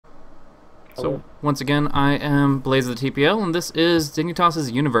So, once again, I am Blaze of the TPL, and this is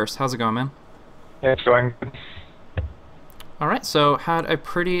Dignitas.Universe. How's it going, man? Yeah, it's going good. Alright, so had a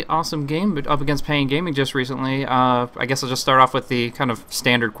pretty awesome game up against Pain Gaming just recently. I guess I'll just start off with the kind of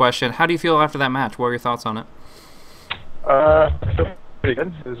standard question. How do you feel after that match? What are your thoughts on it? I feel pretty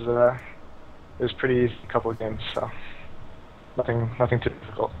good. It was pretty easy couple of games, so nothing too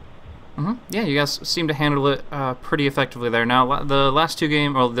difficult. Yeah, you guys seem to handle it pretty effectively there. Now, the last two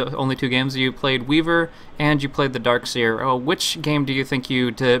games, or the only two games, you played Weaver and you played the Darkseer. Which game do you think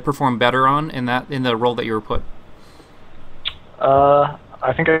you did perform better on in the role that you were put?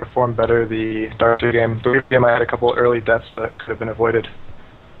 I think I performed better the Darkseer game. The Weaver game I had a couple early deaths that could have been avoided,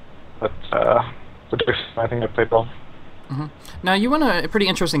 but the Darkseer I think I played well. Now, you went a pretty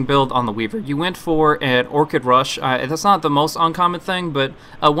interesting build on the Weaver. You went for an Orchid Rush. That's not the most uncommon thing, but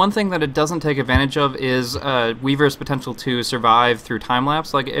one thing that it doesn't take advantage of is Weaver's potential to survive through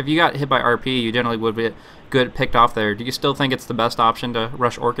time-lapse. Like, if you got hit by RP, you generally would be good picked off there. Do you still think it's the best option to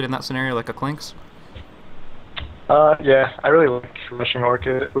rush Orchid in that scenario, like a Clinks? Yeah, I really like rushing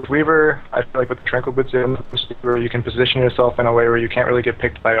Orchid. With Weaver, I feel like with the Tranquil Boots, where you can position yourself in a way where you can't really get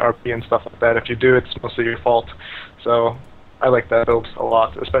picked by RP and stuff like that. If you do, it's mostly your fault. So I like that build a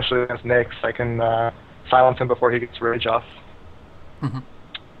lot, especially against Nyx. I can silence him before he gets Rage off,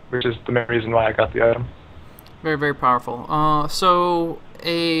 which is the main reason why I got the item. Very, very powerful. So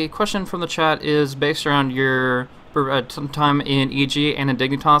a question from the chat is based around your time in EG and in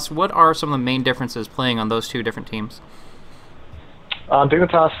Dignitas. What are some of the main differences playing on those two different teams? On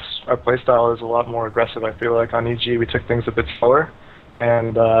Dignitas, our playstyle is a lot more aggressive, I feel like. On EG, we took things a bit slower,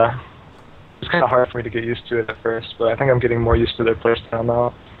 and it's kind of hard for me to get used to it at first, but I think I'm getting more used to their playstyle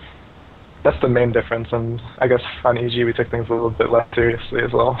now. That's the main difference, and I guess on EG we took things a little bit less seriously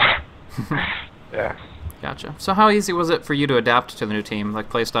as well. Yeah. Gotcha. So how easy was it for you to adapt to the new team, like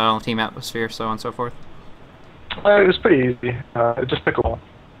playstyle, team atmosphere, so on and so forth? It was pretty easy. It just took a while,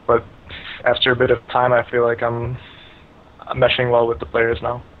 but after a bit of time, I feel like I'm meshing well with the players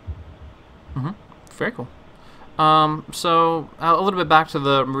now. Very cool. So a little bit back to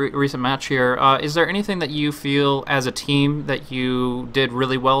the recent match here. Is there anything that you feel as a team that you did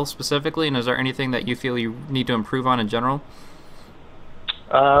really well specifically, and is there anything that you feel you need to improve on in general?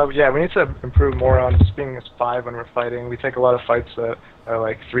 Yeah, we need to improve more on just being as 5 when we're fighting. We take a lot of fights that are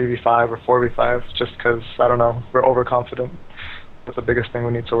like 3v5 or 4v5 just because, I don't know, we're overconfident. That's the biggest thing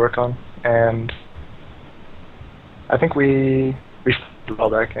we need to work on. And I think we did well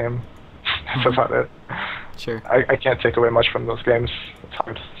that game. That's about it. Sure. I can't take away much from those games. It's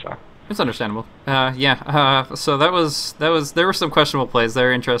hard, so. It's understandable. Yeah. So there were some questionable plays. They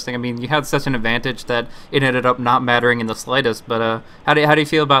were interesting. I mean, you had such an advantage that it ended up not mattering in the slightest. But how do you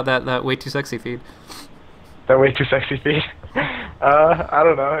feel about that way too sexy feed? That way too sexy feed? I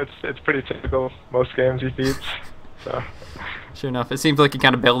don't know. It's pretty typical. Most games he feeds. So. Sure enough, it seems like you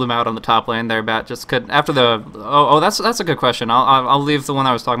kind of bailed him out on the top lane there, Bat. Just could after the that's a good question. I'll leave the one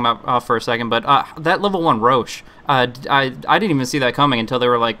I was talking about off for a second. But that level 1 Roche, I didn't even see that coming until they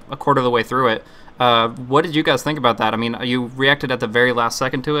were like a quarter of the way through it. What did you guys think about that? I mean, you reacted at the very last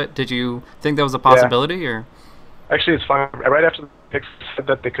second to it. Did you think that was a possibility, or? Actually, it's fun. Right after the picks said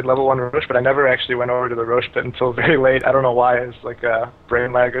that they could level 1 Roche, but I never actually went over to the Roche bit until very late. I don't know why. It's like a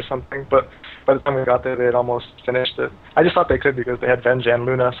brain lag or something. But by the time we got there, they had almost finished it. I just thought they could because they had Venge and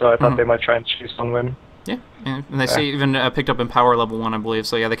Luna, so I thought they might try and choose one win. Yeah, and they even picked up in power level 1, I believe.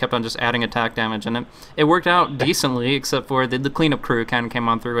 So yeah, they kept on just adding attack damage, and it worked out decently, except for the cleanup crew kind of came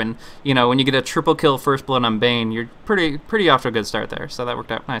on through, and you know when you get a triple kill first blood on Bane, you're pretty off to a good start there. So that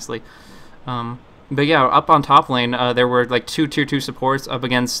worked out nicely. But yeah, up on top lane, there were like two tier 2 supports up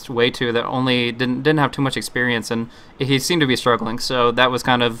against Way 2 that only didn't have too much experience, and he seemed to be struggling. So that was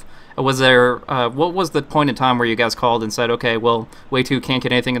kind of what was the point in time where you guys called and said, okay, well, Way 2 can't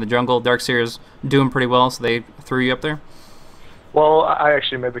get anything in the jungle, Darkseer's doing pretty well, so they threw you up there? Well, I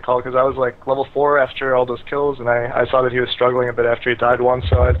actually made the call because I was like level 4 after all those kills, and I saw that he was struggling a bit after he died once,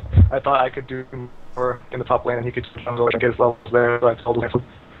 so I thought I could do more in the top lane, and he could jungle and get his levels there, so I told him.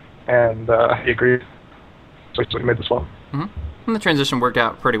 And he agreed, so we made this one. And the transition worked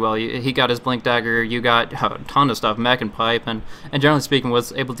out pretty well. He got his Blink Dagger, you got a ton of stuff, mech and pipe, and generally speaking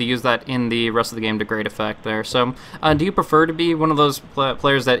was able to use that in the rest of the game to great effect there. So do you prefer to be one of those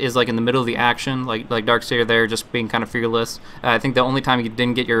players that is like in the middle of the action, like Darkseer there, just being kind of fearless? I think the only time you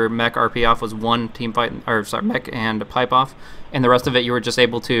didn't get your mech RP off was one team fight, or sorry, mech and pipe off, and the rest of it you were just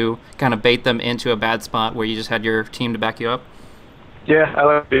able to kind of bait them into a bad spot where you just had your team to back you up. Yeah, I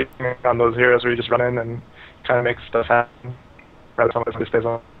like being on those heroes where you just run in and kind of make stuff happen. Rather somebody stays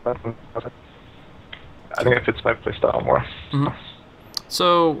on. I think it fits my playstyle more.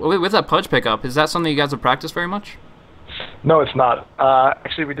 So with that Pudge pickup, is that something you guys have practiced very much? No, it's not.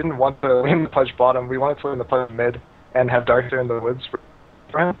 Actually, we didn't want to lane the Pudge bottom. We wanted to lane the Pudge mid and have Darkster in the woods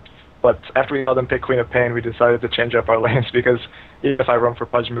for him. But after we saw them pick Queen of Pain, we decided to change up our lanes because even if I run for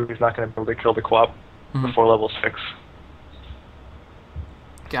Pudge move, he's not going to be able to kill the Quap before level 6.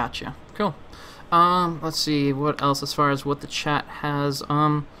 Gotcha. Cool. Let's see what else as far as what the chat has.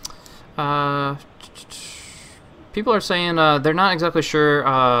 People are saying they're not exactly sure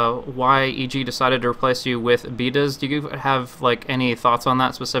why EG decided to replace you with Betas. Do you have like any thoughts on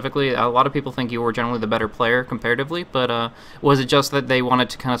that specifically? A lot of people think you were generally the better player comparatively, but was it just that they wanted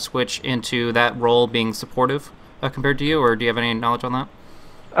to kind of switch into that role being supportive compared to you, or do you have any knowledge on that?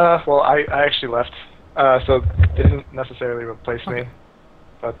 Well, I actually left, so they didn't necessarily replace me.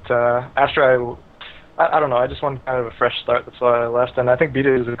 But after I don't know, I just wanted kind of a fresh start, that's why I left. And I think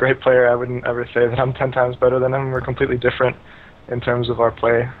Beta is a great player. I wouldn't ever say that I'm 10 times better than him. We're completely different in terms of our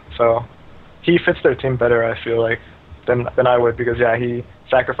play. So he fits their team better, I feel like, than I would, because, yeah, he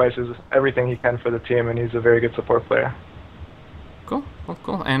sacrifices everything he can for the team, and he's a very good support player. Cool,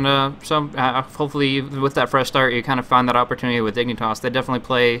 cool. And so hopefully with that fresh start, you kind of find that opportunity with Dignitas. They definitely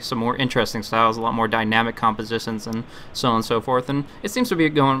play some more interesting styles, a lot more dynamic compositions, and so on and so forth. And it seems to be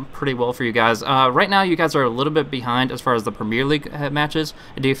going pretty well for you guys. Right now, you guys are a little bit behind as far as the Premier League matches.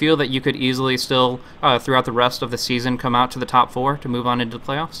 Do you feel that you could easily still, throughout the rest of the season, come out to the top 4 to move on into the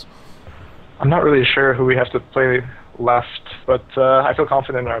playoffs? I'm not really sure who we have to play left, but I feel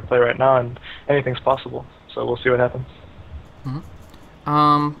confident in our play right now, and anything's possible. So we'll see what happens.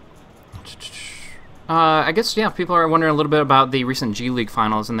 I guess, yeah, people are wondering a little bit about the recent G League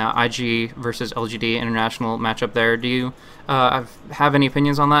finals and the IG versus LGD international matchup there. Do you have any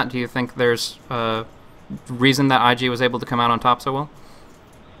opinions on that? Do you think there's a reason that IG was able to come out on top so well?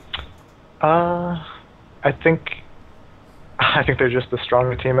 I think they're just the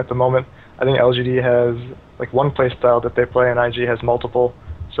stronger team at the moment. I think LGD has like one play style that they play, and IG has multiple.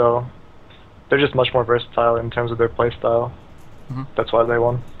 So they're just much more versatile in terms of their play style. That's why they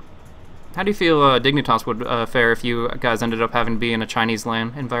won. How do you feel Dignitas would fare if you guys ended up having to be in a Chinese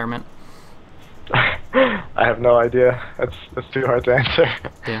LAN environment? I have no idea. That's too hard to answer.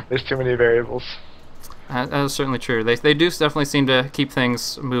 Yeah. There's too many variables. That's certainly true. They do definitely seem to keep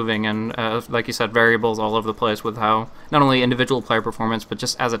things moving, and like you said, variables all over the place with how not only individual player performance, but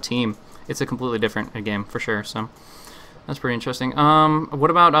just as a team, it's a completely different game for sure. So that's pretty interesting. What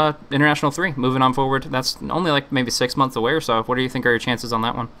about International 3? Moving on forward, that's only like maybe 6 months away or so. What do you think are your chances on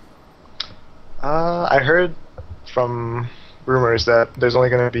that one? I heard from rumors that there's only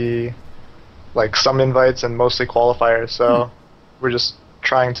going to be like some invites and mostly qualifiers, so we're just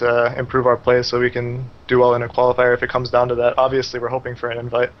trying to improve our play so we can do well in a qualifier if it comes down to that. Obviously, we're hoping for an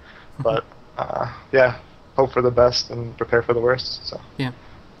invite, but yeah, hope for the best and prepare for the worst. So yeah.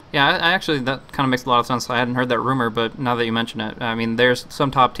 Yeah, I actually, that kind of makes a lot of sense. I hadn't heard that rumor, but now that you mention it, I mean, there's some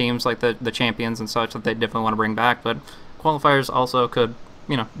top teams like the champions and such that they definitely want to bring back, but qualifiers also could,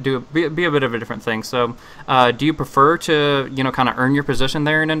 you know, be a bit of a different thing. So do you prefer to, you know, kind of earn your position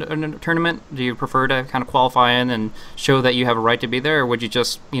there in a tournament? Do you prefer to kind of qualify in and show that you have a right to be there, or would you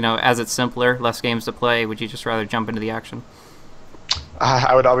just, you know, as it's simpler, less games to play, would you just rather jump into the action?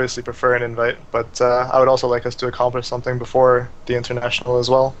 I would obviously prefer an invite, but I would also like us to accomplish something before the international as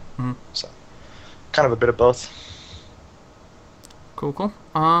well. So, kind of a bit of both. Cool.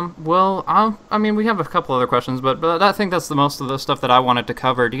 Well, I mean, we have a couple other questions, but I think that's the most of the stuff that I wanted to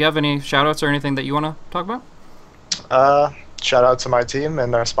cover. Do you have any shout-outs or anything that you want to talk about? Shout out to my team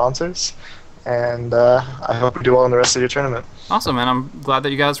and our sponsors, and I hope we do well in the rest of your tournament. Awesome, and I'm glad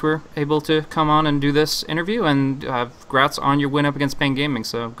that you guys were able to come on and do this interview, and congrats on your win up against Pain Gaming,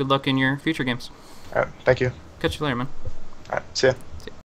 so good luck in your future games. All right, thank you. Catch you later, man. All right, see ya.